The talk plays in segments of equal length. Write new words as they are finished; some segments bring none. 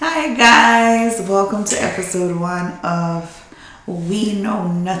Hi guys, welcome to episode 1 of We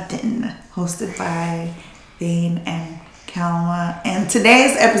Know Nothing, hosted by Thane and Kalma. And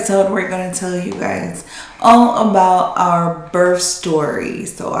today's episode, we're going to tell you guys all about our birth story.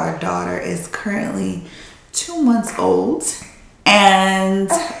 So our daughter is currently 2 months old,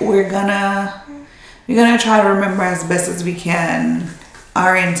 and we're gonna try to remember as best as we can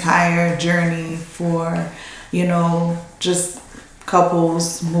our entire journey for, just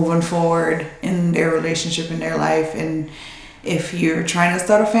couples moving forward in their relationship, in their life, and if you're trying to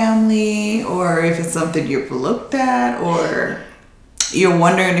start a family, or if it's something you've looked at, or you're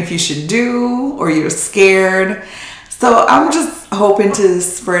wondering if you should do, or you're scared. So I'm just hoping to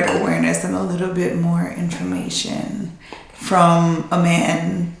spread awareness and a little bit more information from a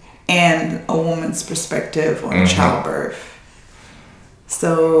man and a woman's perspective on childbirth.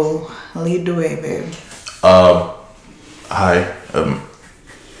 So lead the way, babe. Hi,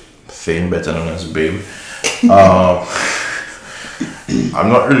 Thane, better known as Babe. I'm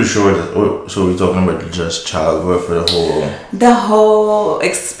not really sure. So we're talking about just childbirth for the whole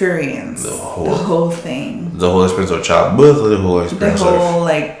experience, the whole thing, the whole experience of childbirth, or the whole experience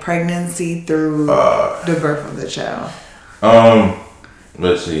pregnancy through the birth of the child.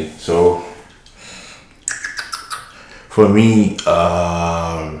 Let's see. So for me,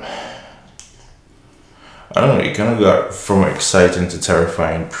 I don't know, it kind of got from exciting to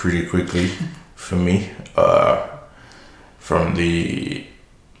terrifying pretty quickly for me, from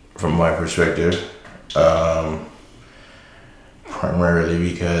my perspective, primarily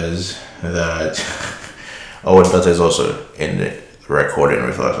because that our daughter is also in the recording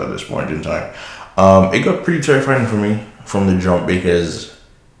with us at this point in time. It got pretty terrifying for me from the jump, because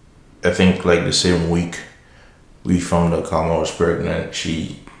I think like the same week we found out Kalma was pregnant,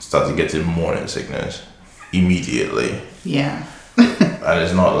 she started getting morning sickness immediately. Yeah. And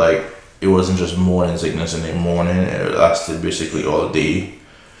it's not like it wasn't just morning sickness in the morning, it lasted basically all day.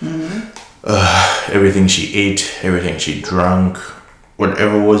 Everything she ate, everything she drank,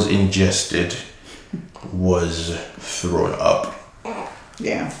 whatever was ingested was thrown up.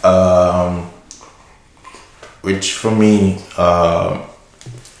 Yeah. Which for me,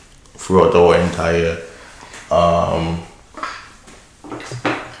 throughout our entire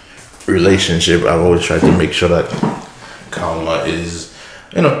relationship, I've always tried to make sure that Kalma is,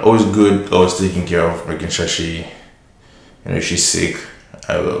 always good, always taken care of, making sure she, if she's sick,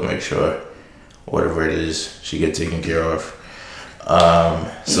 I will make sure whatever it is, she gets taken care of.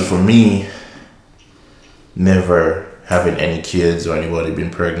 So for me, never having any kids or anybody been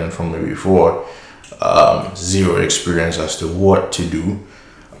pregnant from me before, zero experience as to what to do,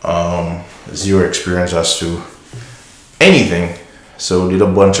 zero experience as to anything. So did a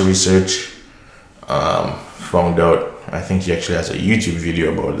bunch of research, found out, I think she actually has a YouTube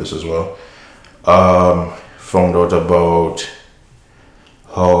video about this as well, found out about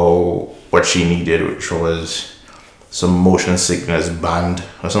what she needed, which was some motion sickness band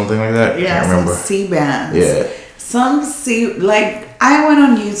or something like that. Yeah, I remember. some C-bands. Yeah. I went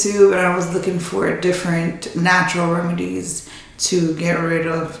on YouTube and I was looking for different natural remedies to get rid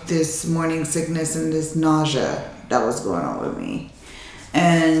of this morning sickness and this nausea that was going on with me.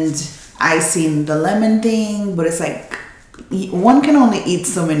 And I seen the lemon thing, but it's like one can only eat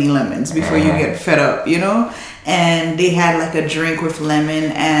so many lemons before you get fed up, And they had like a drink with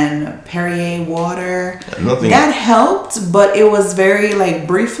lemon and Perrier water. That helped, but it was very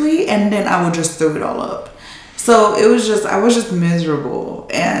briefly, and then I would just throw it all up. So I was just miserable,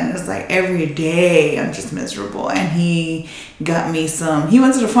 and it's like every day I'm just miserable. And he got me he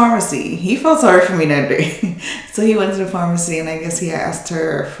went to the pharmacy. He felt sorry for me that day. So he went to the pharmacy, and I guess he asked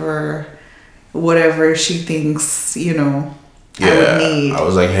her for whatever she thinks, I would need. I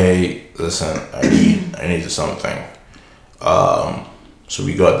was like, hey, listen, I need something. So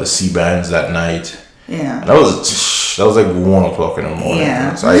we got the C-bands that night. Yeah. And that was like 1:00 in the morning.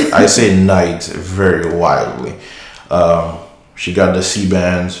 Yeah. So I say night very wildly. She got the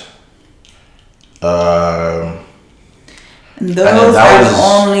C-bands. Those are the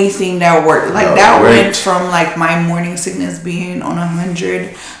only thing that worked. That went from my morning sickness being on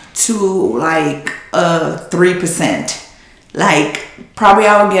 100 to 3%. Probably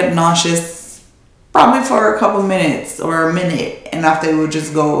I would get nauseous probably for a couple minutes or a minute, and after it would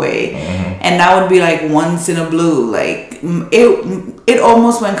just go away. And that would be once in a blue. It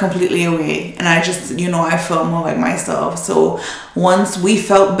almost went completely away, and I just I felt more like myself. So once we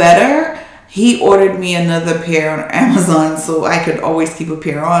felt better, he ordered me another pair on Amazon, so I could always keep a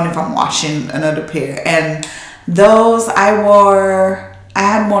pair on if I'm washing another pair. And those I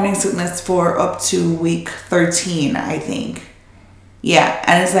had morning sickness for up to week 13, I think. Yeah,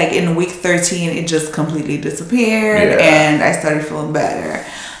 and it's like in week 13, it just completely disappeared, and I started feeling better.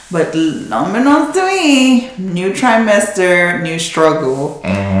 But unbeknownst to me, new trimester, new struggle,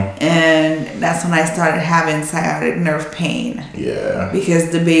 and that's when I started having sciatic nerve pain. Yeah.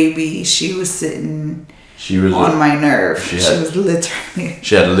 Because the baby, she was sitting on my nerve. She was literally.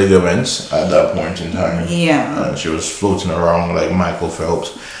 She had ligaments at that point in time. Yeah. And she was floating around like Michael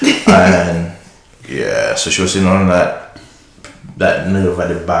Phelps, and yeah, so she was sitting on that nerve at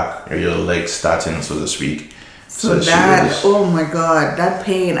the back, or your leg starting, so to speak. So that, oh my God, that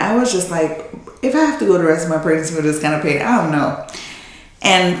pain, I was just like, if I have to go the rest of my pregnancy with this kind of pain, I don't know.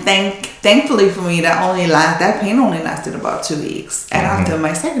 And thankfully for me, that pain only lasted about 2 weeks. And after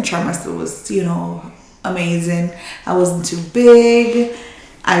my second trimester was, amazing. I wasn't too big.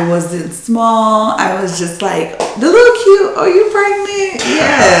 I wasn't small. I was just like, the little cute, are you pregnant?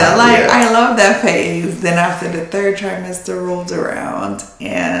 Yeah, I love that phase. Then after the third trimester rolled around,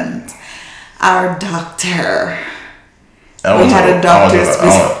 and our doctor, we had a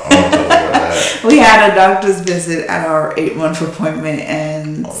doctor's visit at our 8-month appointment,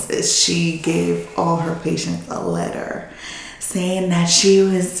 and she gave all her patients a letter saying that she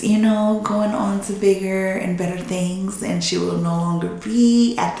was, going on to bigger and better things, and she will no longer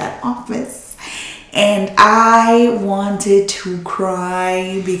be at that office. And I wanted to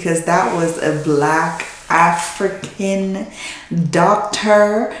cry because that was a Black African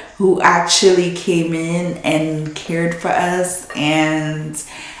doctor who actually came in and cared for us and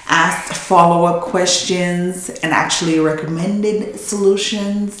asked follow-up questions and actually recommended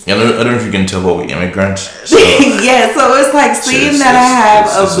solutions. Yeah, I don't know if you can tell, but we immigrants. So yeah, so it's like seeing that I have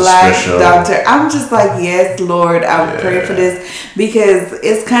a Black doctor. I'm just like, yes, Lord, I would pray for this, because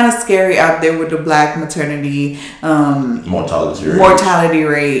it's kind of scary out there with the Black maternity mortality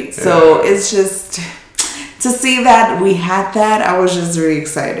rate. Yeah. So it's just, to see that we had that, I was just really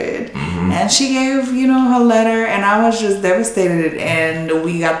excited. And she gave, her letter, and I was just devastated. And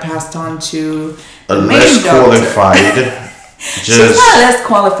we got passed on to the main doctor. She's not less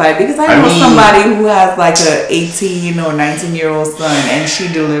qualified, because I know somebody who has like a 18 or 19-year-old son, and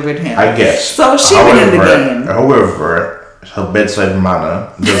she delivered him. I guess. So she been in the game. However, her bedside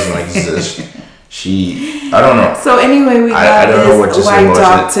manner doesn't exist. I don't know. So anyway, we got this white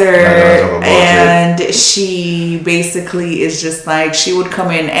doctor, and she basically is just like, she would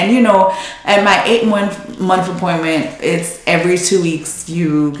come in, and at my 8-month appointment, it's every 2 weeks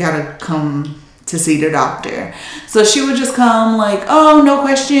you gotta come to see the doctor. So she would just come like, oh, no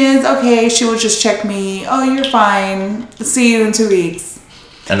questions, okay. She would just check me, oh, you're fine, see you in 2 weeks.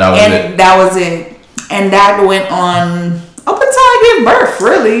 And that was it. And that went on up until I gave birth,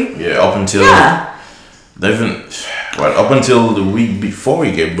 really. Yeah, up until up until the week before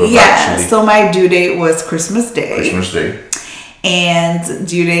we gave birth. Yeah, actually. So my due date was Christmas Day. And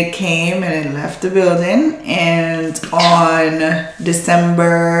due date came, and it left the building. And on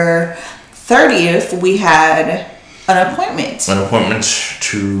December 30th, we had an appointment.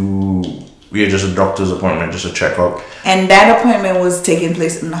 Just a doctor's appointment, just a checkup. And that appointment was taking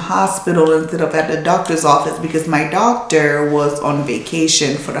place in the hospital instead of at the doctor's office, because my doctor was on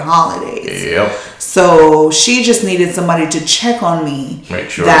vacation for the holidays. Yep. So she just needed somebody to check on me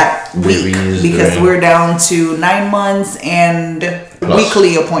that week, because we're down to 9 months and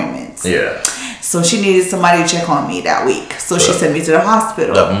weekly appointments. Yeah. So she needed somebody to check on me that week. So she sent me to the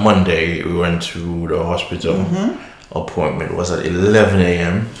hospital. That Monday, we went to the hospital. Appointment was at 11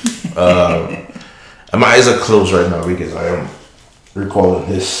 a.m. And my eyes are closed right now because I am recalling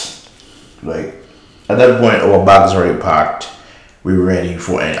this. Like, at that point, our bags are already packed. We're ready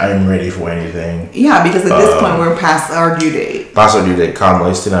for I'm ready for anything. Yeah, because at this point, we're past our due date. Karma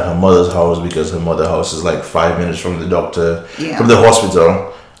is still at her mother's house, because her mother's house is like 5 minutes from the doctor, from the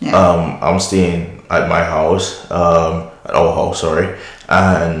hospital. Yeah. I'm staying at my house, at our house, sorry.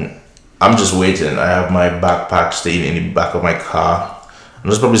 And I'm just waiting. I have my backpack staying in the back of my car.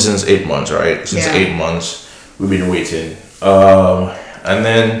 And that's probably since 8 months, right? Since 8 months, we've been waiting. And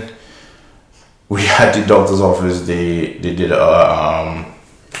then we had the doctor's office. They did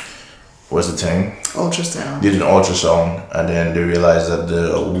what's the thing? Ultrasound. Did an ultrasound, and then they realized that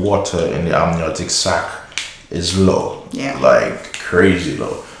the water in the amniotic sac is low. Yeah. Like crazy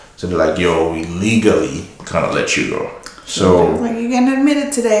low. So they're like, yo, we legally kind of let you go. So like, you're getting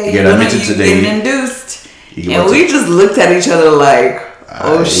admitted today. You're getting induced. And we just looked at each other like,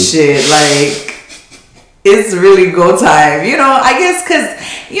 oh shit, like, it's really go time. I guess because,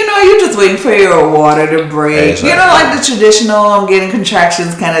 you're just waiting for your water to break. Exactly. Like the traditional, I'm getting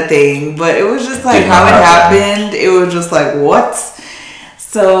contractions kind of thing. But it was just like how it happened. It was just like, what?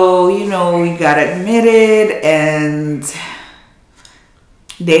 So, we got admitted, and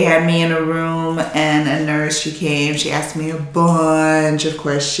They had me in a room, and a nurse, she came. She asked me a bunch of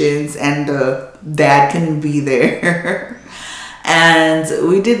questions, and the dad couldn't be there. And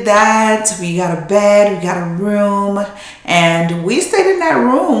we did that. We got a bed, we got a room, and we stayed in that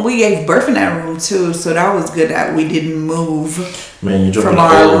room. We gave birth in that room too, so that was good that we didn't move. Man, you're jumping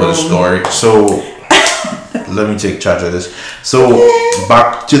all over the story. So let me take charge of this. So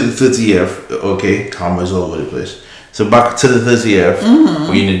back to the 30th. Okay, Tom is all over the place. So back to the 30th,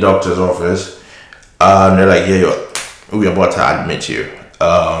 we in the doctor's office. They're like, yeah, we're about to admit you.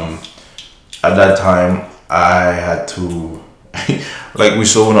 At that time, I had to, like, we're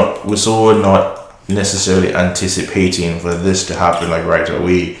so not necessarily anticipating for this to happen like right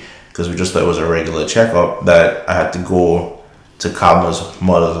away, because we just thought it was a regular checkup, that I had to go to Kalma's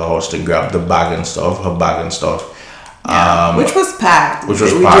mother's house to grab her bag and stuff. Yeah, which was packed. We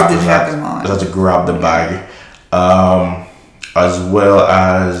just didn't have them on. I had to grab the bag. As well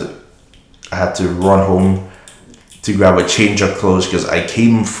as I had to run home to grab a change of clothes, because I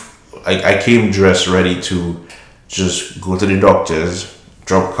came dressed ready to just go to the doctor's,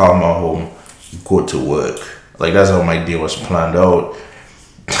 drop Kalma home, go to work. Like, that's how my day was planned out.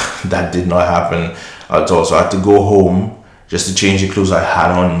 That did not happen at all. So I had to go home just to change the clothes I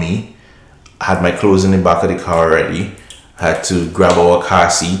had on me. I had my clothes in the back of the car already. I had to grab our car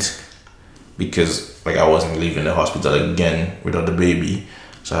seat because, like, I wasn't leaving the hospital again without the baby.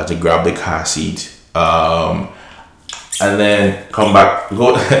 So I had to grab the car seat. And then come back,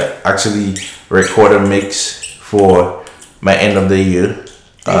 go actually record a mix for my end of the year.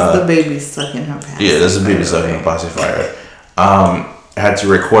 That's the baby stuck in her pacifier. Yeah, that's the baby stuck in her pacifier. I had to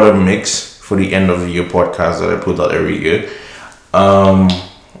record a mix for the end of the year podcast that I put out every year.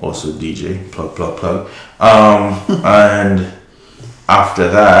 Also DJ, plug. And after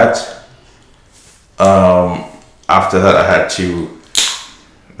that I had to,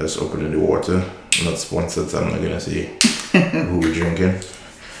 let's open the water. I'm not sponsored, so I'm not gonna say who we're drinking.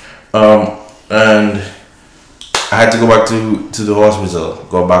 And I had to go back to the hospital.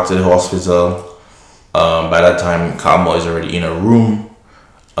 By that time, Kalma is already in a room.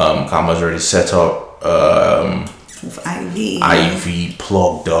 Kalma's already set up. With IV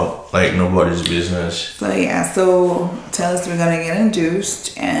plugged up like nobody's business. So tell us we're gonna get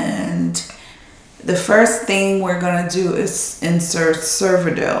induced, and the first thing we're gonna do is insert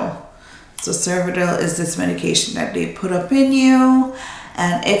Cervidil. So Cervidil is this medication that they put up in you,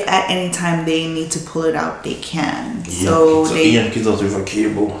 and if at any time they need to pull it out, they can. So they kids out with a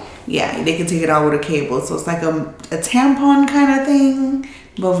cable. Yeah, they can take it out with a cable. So it's like a tampon kind of thing,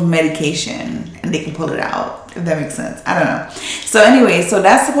 but with medication, and they can pull it out, if that makes sense. I don't know. So anyway, so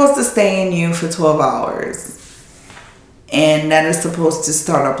that's supposed to stay in you for 12 hours. And that is supposed to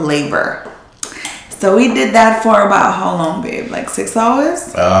start up labor. So we did that for about how long, babe? Like 6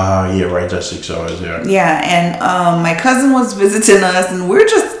 hours? Yeah, right there, 6 hours, yeah. Yeah, and my cousin was visiting us, and we're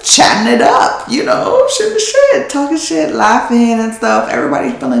just chatting it up, you know, shooting the shit, talking shit, laughing and stuff.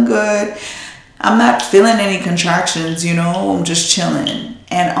 Everybody's feeling good. I'm not feeling any contractions, you know, I'm just chilling.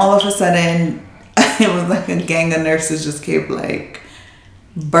 And all of a sudden, it was like a gang of nurses just kept like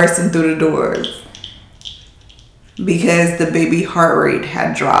bursting through the doors because the baby heart rate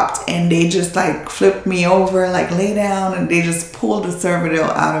had dropped, and they just like flipped me over, like lay down, and they just pulled the Cervidil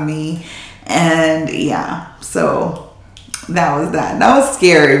out of me. And yeah, so that was that. That was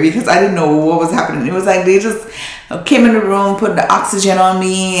scary because I didn't know what was happening. It was like they just came in the room, put the oxygen on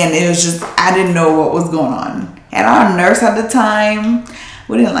me, and it was just, I didn't know what was going on. And our nurse at the time,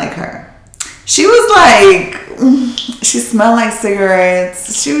 we didn't like her. She was like, she smelled like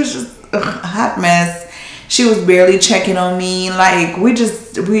cigarettes. She was just a hot mess. She was barely checking on me. Like, we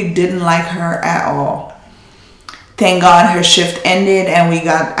didn't like her at all. Thank God her shift ended, and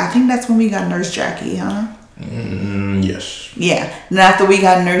I think that's when we got Nurse Jackie, huh? Yes. Yeah. And after we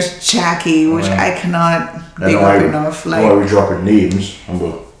got Nurse Jackie, which I cannot big up enough. Like, why are we dropping names?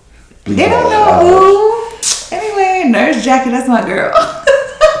 They don't know who. Anyway, Nurse Jackie, that's my girl.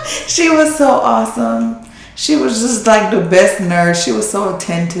 She was so awesome. She was just like the best nurse. She was so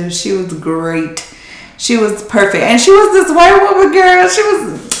attentive. She was great. She was perfect. And she was this white woman girl.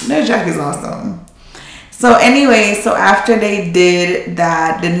 Nurse Jackie's awesome. So anyway, so after they did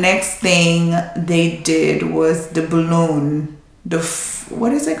that, the next thing they did was the balloon.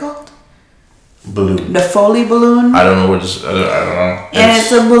 What is it called? Balloon. The Foley balloon. I don't know what it's. I don't know. And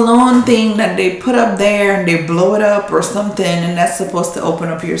it's a balloon thing that they put up there and they blow it up or something, and that's supposed to open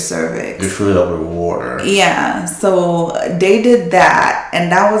up your cervix. They fill it up with water. Yeah, so they did that,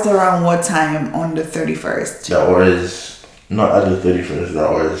 and that was around what time on the 31st? That was not at the 31st. That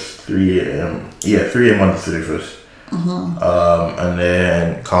was 3 a.m. Yeah, 3 a.m. on the 31st. And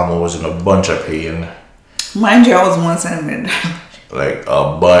then Kalma was in a bunch of pain. Mind you, I was 1 centimeter. Like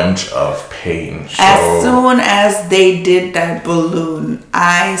a bunch of pain. So, As soon as they did that balloon,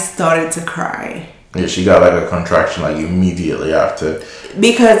 I started to cry. yeah, she got like a contraction like immediately after.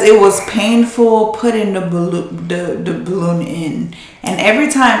 Because it was painful putting the balloon in. And every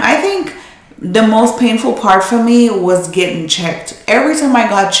time, I think the most painful part for me was getting checked. Every time I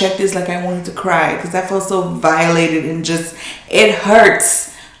got checked, it's like I wanted to cry because I felt so violated and just, it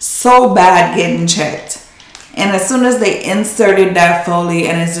hurts so bad getting checked. And as soon as they inserted that Foley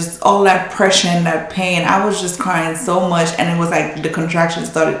and it's just all that pressure and that pain, I was just crying so much. And it was like the contraction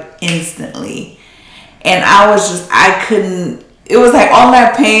started instantly. And I couldn't, it was like all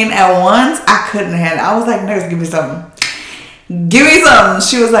that pain at once. I couldn't handle it. I was like, nurse, give me something. Give me something.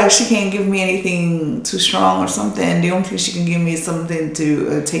 She was like, she can't give me anything too strong or something. The only thing she can give me is something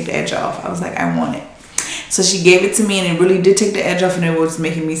to take the edge off. I was like, I want it. So she gave it to me and it really did take the edge off and it was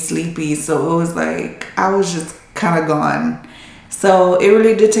making me sleepy. So it was like, I was just kind of gone. So it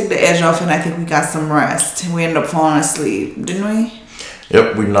really did take the edge off and I think we got some rest. We ended up falling asleep, didn't we?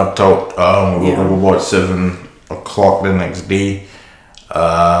 Yep, we knocked out. We woke up about 7 o'clock the next day.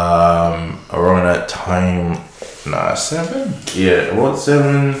 Around that time, 7? Yeah, about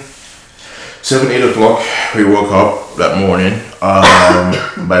 7, 8 o'clock, we woke up that morning.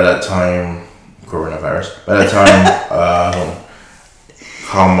 By that time, coronavirus. By that time,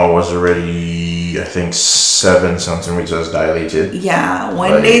 Kalma was already, I think, 7 centimeters dilated. Yeah,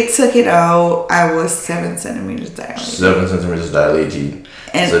 when they took it out, I was 7 centimeters dilated. 7 centimeters dilated.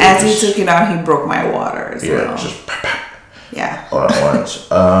 And so as he took it out, he broke my water as well. Just yeah. all at once.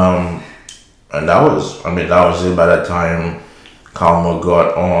 And that was it. By that time, Kalma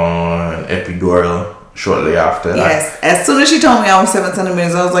got on epidural shortly after. Yes. As soon as she told me I was 7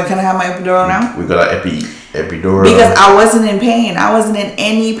 centimeters, I was like, can I have my epidural now? We got an epidural. Because I wasn't in pain. I wasn't in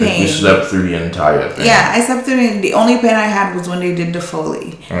any pain. We slept through the entire thing. Yeah, I slept through it. The only pain I had was when they did the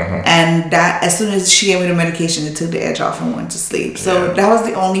Foley. And that, as soon as she gave me the medication, it took the edge off and went to sleep. So that was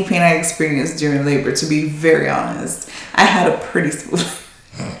the only pain I experienced during labor, to be very honest. I had a pretty smooth.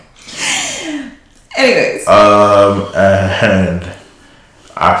 Anyways. And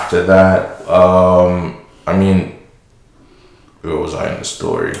after that, I mean, where was I in the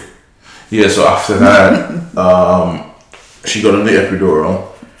story? Yeah, so after that, she got on the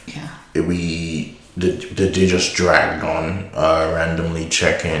epidural. Yeah. The day just dragged on, randomly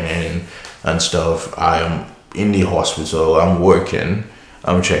checking in and stuff. I am in the hospital, I'm working,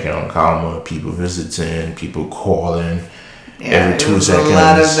 I'm checking on Kalma, people visiting, people calling. Yeah, every 2 seconds. A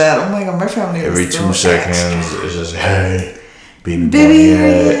lot of that. Oh my god, my family. Every 2 seconds, it's just, hey, baby boy,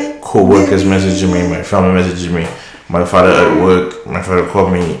 yeah. Co-workers messaging me, my family messaging me, my father at work. My father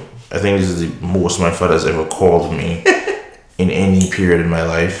called me. I think this is the most my father's ever called me in any period in my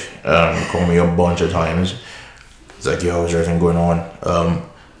life. Called me a bunch of times. It's like, yo, how's everything going on?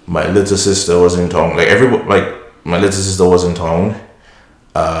 My little sister was in town. My little sister was in town.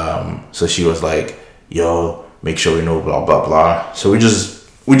 So she was like, yo, make sure we know, blah blah blah. So we just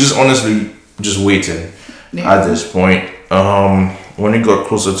honestly just waiting at this point. When it got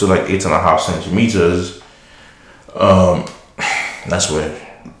closer to like 8.5 centimeters, that's where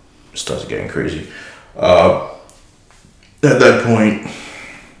it started getting crazy. At that point,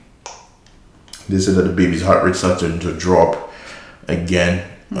 they said that the baby's heart rate started to drop again.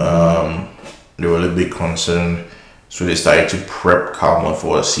 They were a little bit concerned. So they started to prep Kalma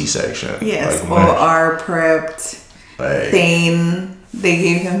for a C-section. Yes, OR prepped. Thane, they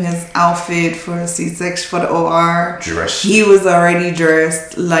gave him his outfit for a C-section for the OR. Dressed. He was already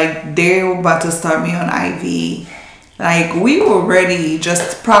dressed. Like, they were about to start me on IV. Like, we were ready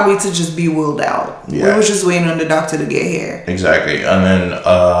probably to just be wheeled out. Yeah. We were just waiting on the doctor to get here. Exactly. And then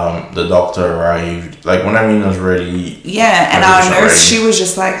the doctor arrived. Like, when I mean I was ready. Yeah, and our nurse, she was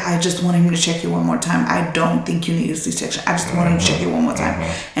just like, I just want him to check you one more time. I don't think you need a C-section. I just want him to check you one more time.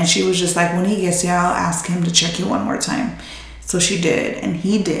 And she was just like, when he gets here, I'll ask him to check you one more time. So she did, and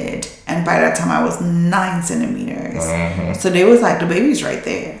he did. And by that time, I was 9 centimeters. So they was like, the baby's right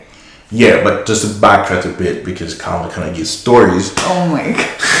there. Yeah, but just to backtrack a bit, because Kalma kind of gives stories. Oh my god.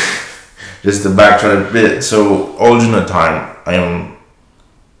 Just to backtrack a bit. So all during the time, I am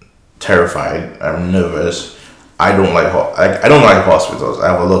terrified. I'm nervous. I don't like hospitals. I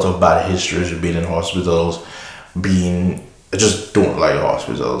have a lot of bad histories of being in hospitals. I just don't like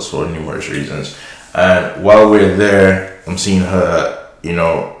hospitals for numerous reasons. And while we're there, I'm seeing her,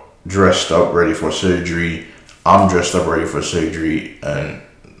 dressed up, ready for surgery. I'm dressed up, ready for surgery, and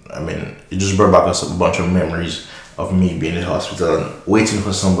I mean, it just brought back us a bunch of memories of me being in the hospital and waiting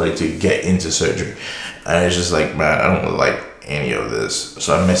for somebody to get into surgery. And it's just like, man, I don't like any of this.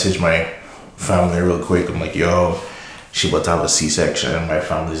 So I messaged my family real quick. I'm like, yo, she about to have a C-section. And my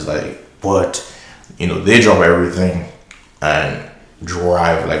family's like, what? You know, they drop everything and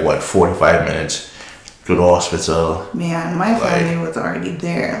drive like, 45 minutes to the hospital. Man, my family was already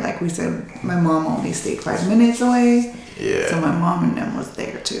there. Like we said, my mom only stayed 5 minutes away. Yeah. So my mom and them was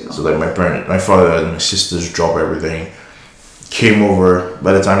there too. So like my father and my sisters drop everything, came over.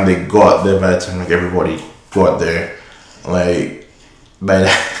 By the time they got there, by the time like everybody got there, like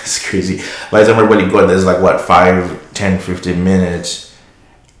it's crazy. By the time everybody got there, it's like 5, 10, 15 minutes.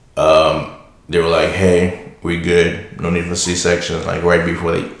 They were like, hey, we good. No need for C-section. Like right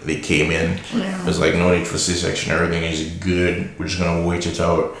before they came in, it was like no need for C-section. Everything is good. We're just gonna wait it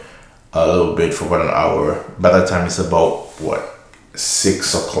out a little bit for about an hour. By that time, it's about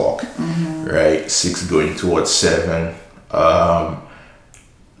 6 o'clock, right? 6 going towards 7. About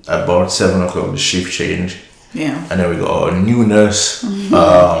 7 o'clock, the shift change. Yeah. And then we got a new nurse.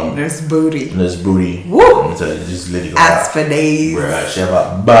 There's Booty. Woo! Let me tell you, this lady got As for days. bruh, she have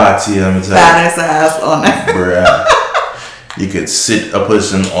a body, let me tell you. Fattest ass on her. Bruh. You could sit a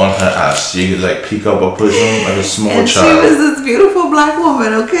person on her ass. You could like pick up a person like a small And child. she was this beautiful black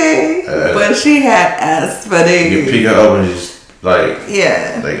woman, okay? But she had ass for days. You could pick her up and just like she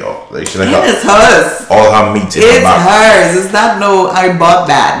like And it's hers. all her meat in It's the back. hers. It's not no, I bought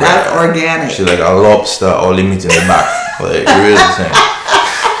that. That's Bruh. organic. She like a lobster, all the meat in the back. Like real thing.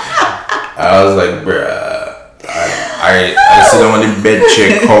 I was like, bruh. I sit on the bed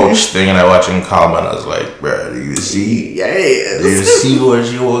chair couch thing and I watching Calm and I was like, bruh, do you see? Yes. Do you see what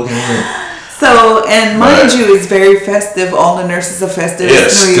she walking in? So, and mind you, it's very festive. All the nurses are festive.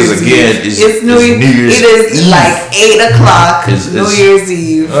 Yes, because again, it's New Year's It is Eve. like 8 o'clock, New Year's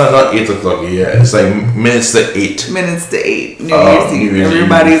Eve. Not 8 o'clock, yeah. It's like minutes to 8. Minutes to 8, New Year's Eve. New Year's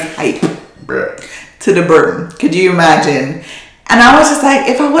Everybody's hype Bruh. to the burn. Could you imagine? And I was just like,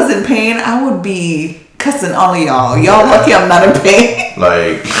 if I was in pain, I would be cussing all of y'all. Y'all lucky I'm not in pain.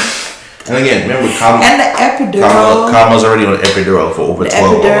 Like, and again, remember Calm. And the epidural. Calm was already on epidural for over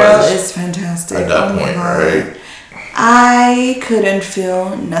 12 epidural hours. is fantastic. At that Oh my point, God. right? I couldn't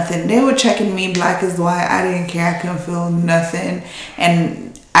feel nothing. They were checking me black as white. I didn't care. I couldn't feel nothing.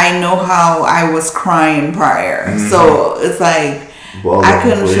 And I know how I was crying prior. So it's like I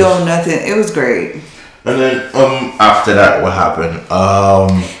couldn't feel nothing. It was great. And then after that, what happened?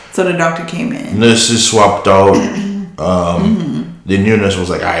 So the doctor came in. Nurses swapped out. The new nurse was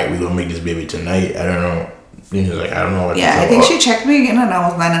like, alright, we're gonna make this baby tonight. I don't know. He was like, I don't know what to Yeah, talk I think about. she checked me again and I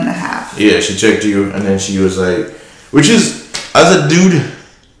was 9.5. Yeah, she checked you, and then she was like, which is, as a dude,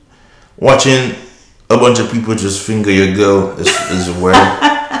 watching a bunch of people just finger your girl is weird.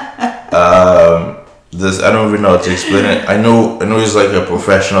 This I don't even know how to explain it. I know it's like a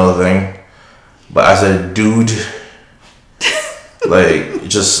professional thing, but as a dude, like you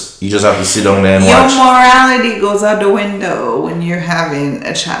just have to sit down there and Your watch. morality goes out the window when you're having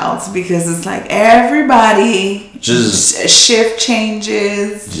a child because it's like everybody Just- shift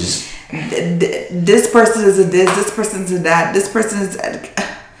changes. Just This person is a this person's a that, this person is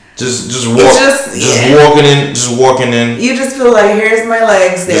just walking in. You just feel like here's my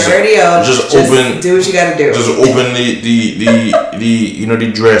legs, they're already out. Just open. Do what you gotta do. Just open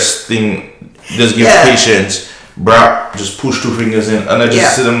the dress thing. Just give patience. Bruh, just push 2 fingers in, and I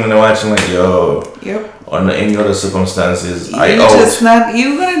just sit them and watching like, yo. Yep. Under any other circumstances,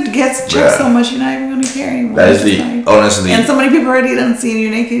 You're gonna get checked so much, you're not even gonna care anymore. That is honestly. And so many people already done seen you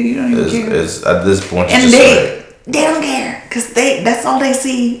naked, you don't even care. It's at this point. And they don't care because that's all they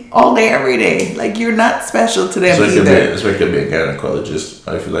see all day every day. Like you're not special to them either. It's like could be a gynecologist.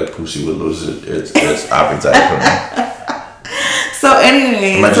 I feel like pussy would lose its appetite for me. So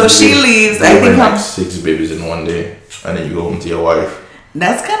anyway, Imagine she leaves. I think like 6 babies in one day, and then you go home to your wife.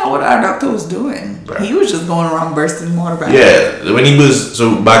 that's kind of what our doctor was doing. Right. He was just going around bursting water bags. Yeah, when he burst,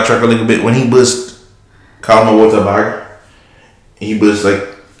 so backtrack a little bit. When he burst Calma water bag, he burst like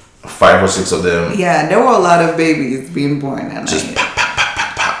 5 or 6 of them. Yeah, there were a lot of babies being born that Just night. pop, pop, pop,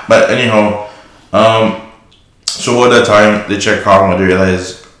 pop, pop. But anyhow, so at that time they checked Calma, they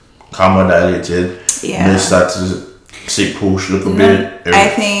realized Calma dilated. Yeah. They started to say push, look a bit. I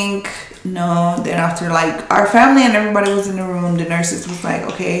think no. Then after like our family and everybody was in the room, the nurses was like,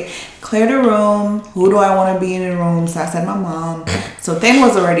 okay, clear the room. Who do I want to be in the room? So I said my mom. So Thing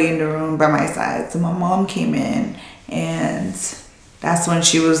was already in the room by my side. So my mom came in and that's when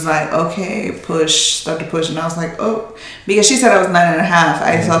she was like, okay, start to push. And I was like, oh, because she said I was 9.5.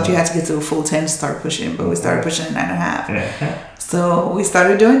 I thought you had to get to a full 10 to start pushing, but we started pushing at 9.5. So we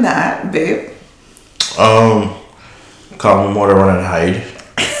started doing that, babe. calm mother run and hide.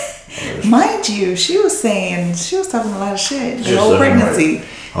 Mind you, she was talking a lot of shit. She The was whole talking pregnancy.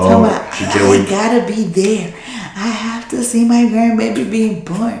 Oh, Talking about, she can't wait. I gotta be there. I have to see my grandbaby being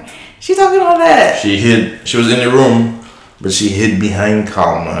born. She talking all that. She was in the room, but she hid behind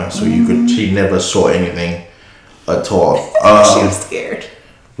Kalma, so she never saw anything at all. She was scared.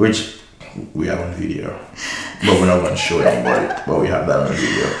 Which we have on video, but we're not going to show anybody, but we have that on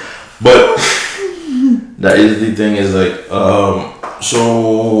video. But that is the thing is like,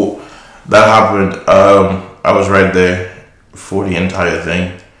 so that happened. I was right there for the entire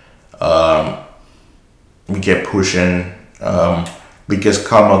thing. We kept pushing because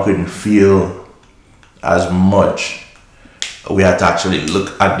Karma couldn't feel as much. We had to actually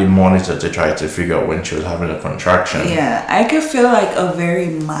look at the monitor to try to figure out when she was having a contraction. Yeah, I could feel like a very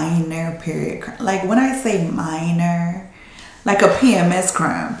minor period. Like when I say minor, like a PMS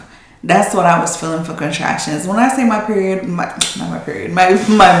cramp. That's what I was feeling for contractions. When I say my period, my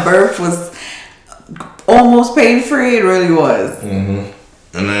birth was almost pain free. It really was. Mm-hmm.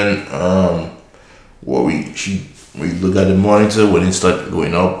 And then we look at the monitor when it started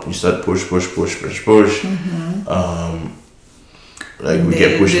going up. We start push. Mm-hmm. Like we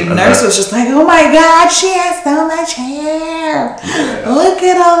get pushing. The nurse was just like, "Oh my God, she has so much hair. Yeah. Look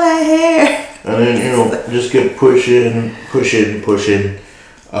at all that hair." And then just kept pushing.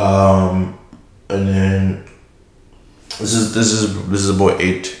 And then this is about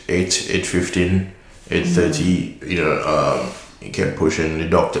 8:15, 8:30. He kept pushing the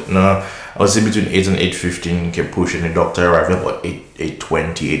doctor. No, I would say between 8 and 8:15. Kept pushing. The doctor arrived at about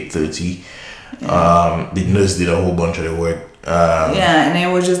 8:20, 8:30. The nurse did a whole bunch of the work. And it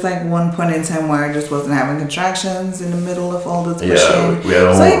was just like one point in time where I just wasn't having contractions in the middle of all this pushing.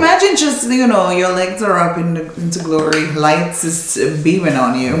 So imagine just your legs are up into glory, lights is beaming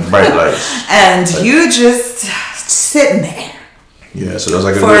on you, bright lights, and you just sitting there. Yeah, so that was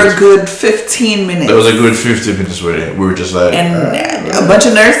like a good 15 minutes. That was a good 15 minutes where we were just like, and a bunch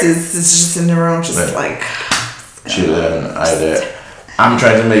of nurses is just in the room, just like chilling. I'm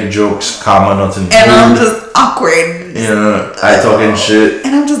trying to make jokes, Karma nothing. And I'm just awkward. I talking shit.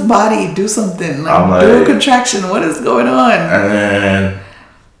 And I'm just body, do something. Like, do a contraction. What is going on? And then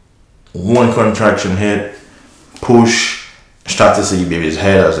one contraction hit, push, start to see baby's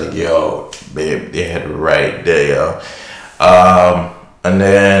head. I was like, yo, babe, the head right there, yo. And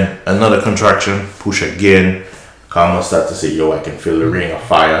then another contraction, push again. Karma start to say, yo, I can feel the ring of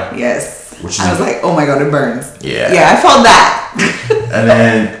fire. Yes. I was like, oh my God, it burns. Yeah. Yeah, I felt that. And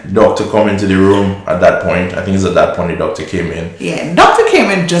then doctor come into the room at that point. I think it's at that point the doctor came in. Yeah, doctor came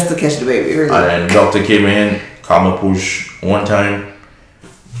in just to catch the baby, really. And then doctor came in, Karma push one time.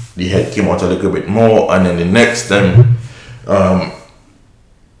 The head came out a little bit more. And then the next time,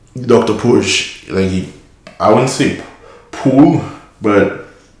 doctor push, like I wouldn't say pull the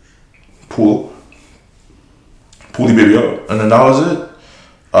baby out. And then that was it.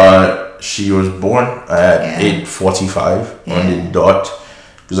 She was born at 8:45 on the dot.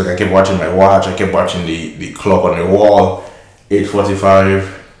 Because like I kept watching my watch, I kept watching the clock on the wall. 8:45.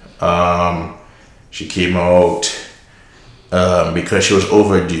 She came out because she was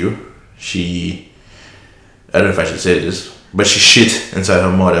overdue. I don't know if I should say this, but she shit inside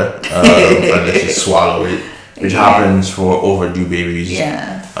her mother and then she swallowed it, which happens for overdue babies.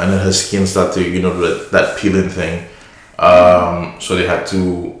 Yeah. And then her skin started to, that peeling thing. So they had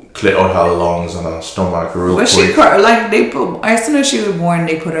to clear out her lungs and her stomach real quick. She cried, as soon as she was born,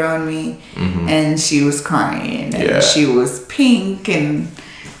 they put her on me, and she was crying, and she was pink, and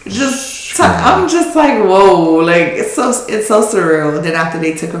I'm just like, whoa, like it's so surreal. Then after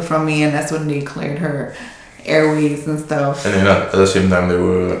they took her from me, and that's when they cleared her airways and stuff. And then at the same time,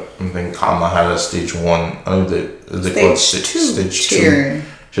 I think Karma had a stage 1. I don't know stage 2 tearing.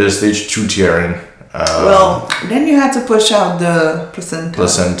 She had a stage 2 tearing. Then you had to push out the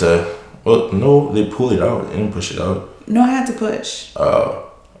placenta. Well, no, they pulled it out. They didn't push it out. No, I had to push. Oh,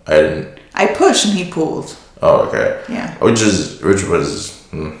 I didn't. I pushed and he pulled. Oh, okay. Yeah. Which was. Which was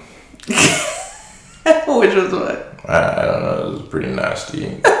what? I don't know. It was pretty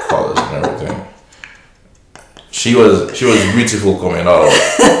nasty colors and everything. She was beautiful coming out.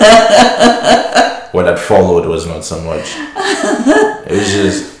 What that followed was not so much. It was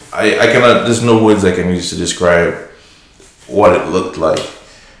just. I cannot. There's no words I can use to describe what it looked like.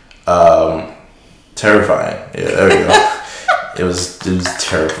 Terrifying. Yeah, there we go. It was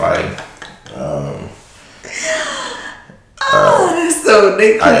terrifying. So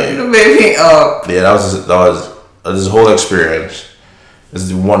they cleaned the baby up. Yeah, that was this whole experience. This is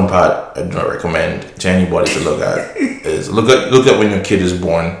the one part I do not recommend to anybody to look at. Is look at when your kid is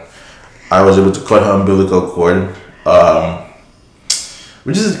born. I was able to cut her umbilical cord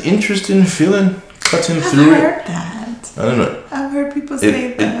Which is an interesting feeling, cutting I've through heard it. that. I don't know. I've heard people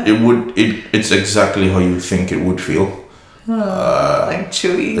say that. It's exactly how you think it would feel. Like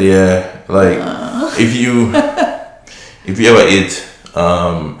chewy. Yeah, like if you ever eat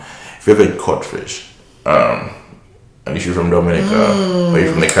codfish, and if you're from Dominica or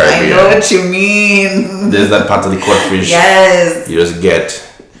you're from the Caribbean, I know what you mean. there's that part of the codfish Yes. you just get,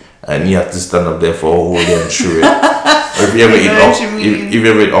 and you have to stand up there for a whole day and chew it. Or if you ever if you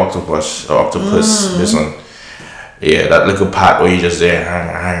ever eat octopus, this one, yeah, that little part where you just there,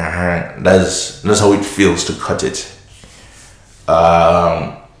 that's how it feels to cut it.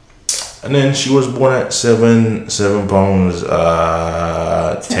 And then she was born at 7 pounds, 10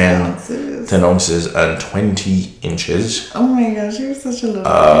 ounces and 20 inches. Oh my gosh, you're such a little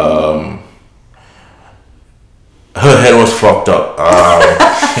baby. Her head was fucked up.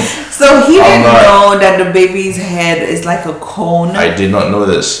 So he didn't know that the baby's head is like a cone. I did not know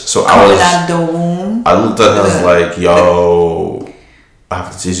this. So coming out the womb. I looked at her as like, yo, I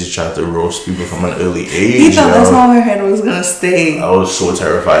have to teach this child to roast people from an early age. He thought that's how her head was gonna stay. I was so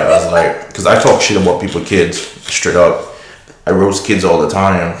terrified. I was like, because I talk shit about people's kids straight up. I roast kids all the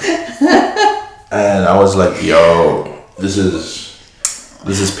time, and I was like, yo, this is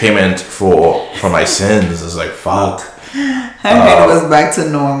payment for my sins. It's like, fuck. Her head was back to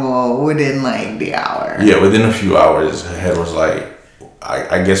normal within like the hour. Yeah, within a few hours, her head was like,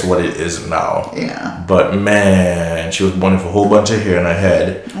 I guess what it is now. Yeah. But man, she was born with a whole bunch of hair in her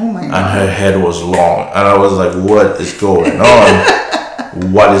head. Oh my god. And her head was long. And I was like, what is going on?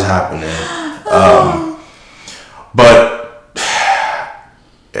 What is happening? But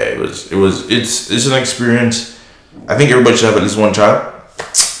yeah, it's an experience. I think everybody should have at least one child.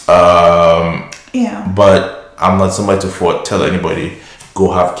 Yeah. But I'm not somebody to tell anybody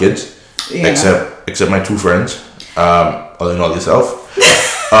go have kids. Yeah. Except my two friends. Other than all yourself.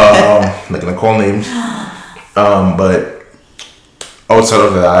 Not gonna call names. But outside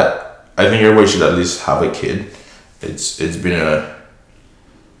of that, I think everybody should at least have a kid. It's been an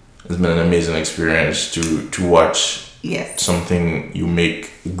amazing experience to watch. Yes. Something you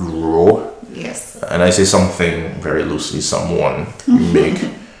make grow. Yes. And I say something very loosely, someone you make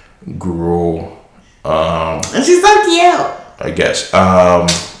grow. And she's so cute. I guess. And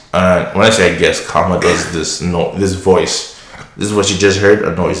when I say I guess, Karma does this voice. This is what you just heard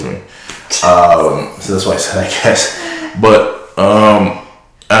annoys me. So that's why I said I guess. But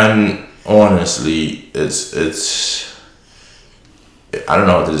and honestly, it's I don't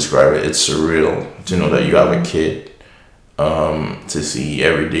know how to describe it. It's surreal to know that you have a kid. To see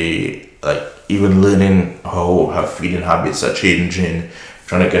every day, like even learning how her feeding habits are changing,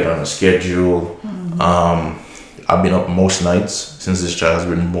 trying to get on a schedule. I've been up most nights since this child has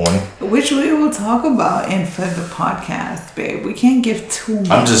been born. Which we will talk about in further podcast, babe. We can't give too much.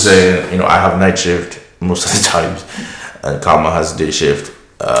 I'm just saying, I have night shift most of the times, and Karma has day shift.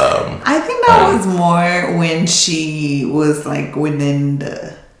 I think that was more when she was like within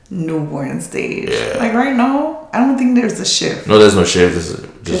the newborn stage. Yeah. Like right now, I don't think there's a shift. No, there's no shift.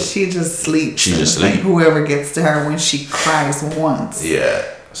 She just sleeps. She just like sleeps. Whoever gets to her when she cries once. Yeah.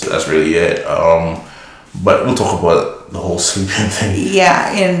 So that's really it. But we'll talk about the whole sleeping thing.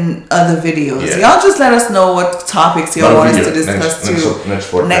 Yeah, in other videos. Yeah. Y'all just let us know what topics y'all want us to discuss next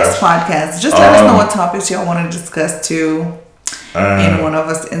podcast. Just let us know what topics y'all want to discuss too. In one of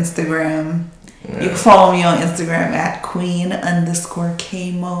us Instagram. Yeah. You can follow me on Instagram at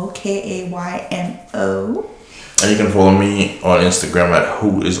queen_Kaymo KAYMO. And you can follow me on Instagram at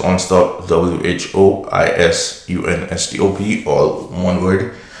whoisunstop WHOISUNSTOP, all one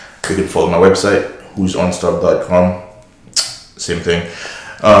word. You can follow my website whosunstop.com. Same thing.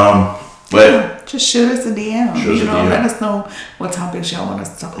 But just shoot us a DM. Let us know what topics y'all want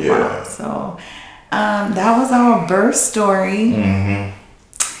us to talk about. So that was our birth story. Mm-hmm.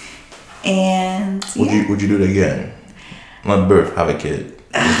 And would you do it again? Not birth, have a kid.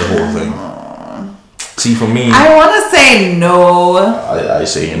 That's the whole thing. See, for me, I want to say no. I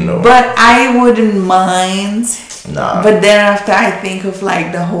say no, but I wouldn't mind. Nah. But then after I think of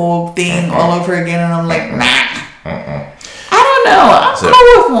like the whole thing all over again, and I'm like, nah. I don't know. I'm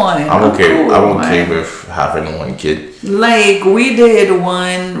cool with one. I'm okay with having one kid. Like we did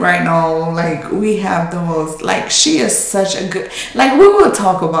one right now. Like we have the most. Like she is such a good. Like we will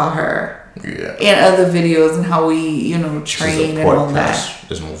talk about her. Yeah. In other videos and how we, train and all that.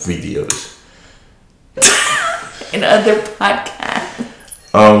 There's more videos. In other podcasts.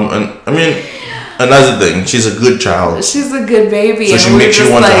 And I mean, and that's the thing. She's a good child. She's a good baby. So she makes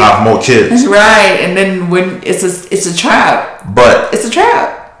you want to have more kids. Right, and then when it's a trap. But it's a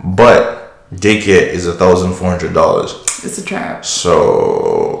trap. But daycare is $1,400. It's a trap.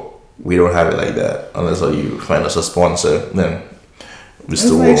 So we don't have it like that unless you find us a sponsor. Then we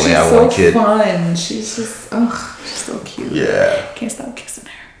still like, only have one kid. Fun. She's just she's so cute. Yeah. Can't stop kissing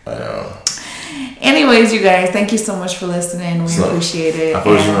her. I know. Anyways, you guys, thank you so much for listening. We appreciate it. I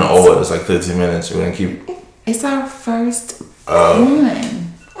thought it was running over. It's like 13 minutes. We're gonna keep. It's our first one.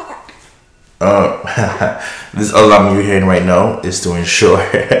 This alarm you're hearing right now is to ensure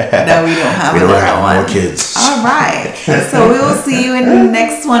that we don't have more kids. All right. So we will see you in the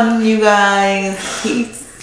next one, you guys. Peace.